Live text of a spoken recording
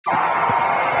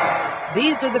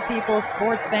These are the people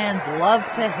sports fans love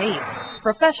to hate.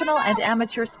 Professional and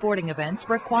amateur sporting events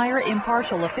require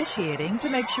impartial officiating to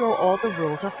make sure all the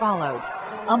rules are followed.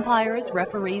 Umpires,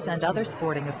 referees, and other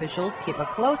sporting officials keep a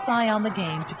close eye on the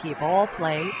game to keep all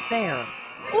play fair.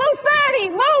 Blue 30,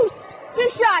 Moose! 2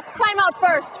 shots, timeout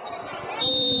first.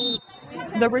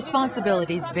 The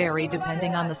responsibilities vary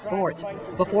depending on the sport.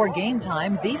 Before game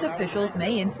time, these officials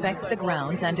may inspect the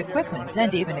grounds and equipment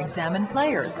and even examine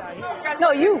players.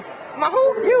 No, you.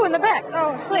 Who? You in the back.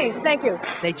 Oh, please, thank you.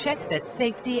 They check that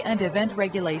safety and event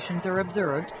regulations are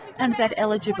observed and that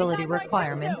eligibility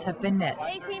requirements have been met.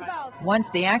 Once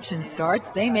the action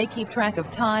starts, they may keep track of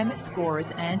time,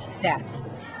 scores, and stats.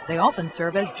 They often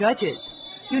serve as judges.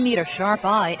 You need a sharp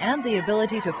eye and the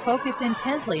ability to focus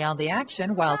intently on the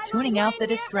action while tuning out the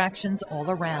distractions all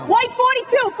around. White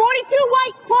 42, 42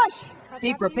 white, push!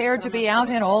 Be prepared to be out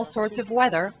in all sorts of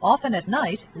weather, often at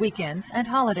night, weekends, and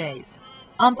holidays.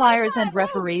 Umpires and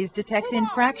referees detect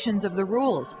infractions of the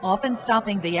rules, often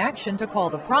stopping the action to call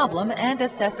the problem and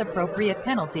assess appropriate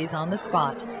penalties on the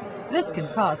spot. This can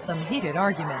cause some heated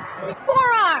arguments.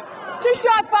 Forearm!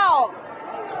 2-shot foul!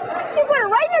 You put it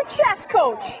right in your chest,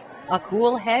 coach! A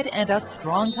cool head and a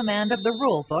strong command of the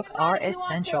rule book are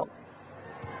essential.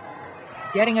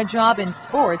 Getting a job in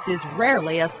sports is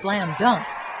rarely a slam dunk.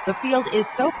 The field is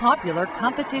so popular,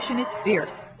 competition is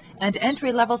fierce, and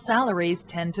entry-level salaries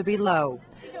tend to be low.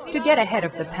 To get ahead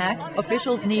of the pack,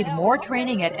 officials need more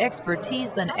training and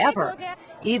expertise than ever.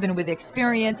 Even with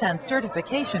experience and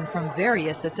certification from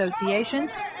various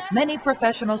associations, many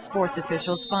professional sports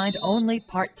officials find only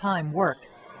part-time work.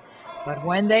 But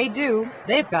when they do,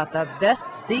 they've got the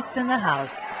best seats in the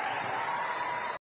house.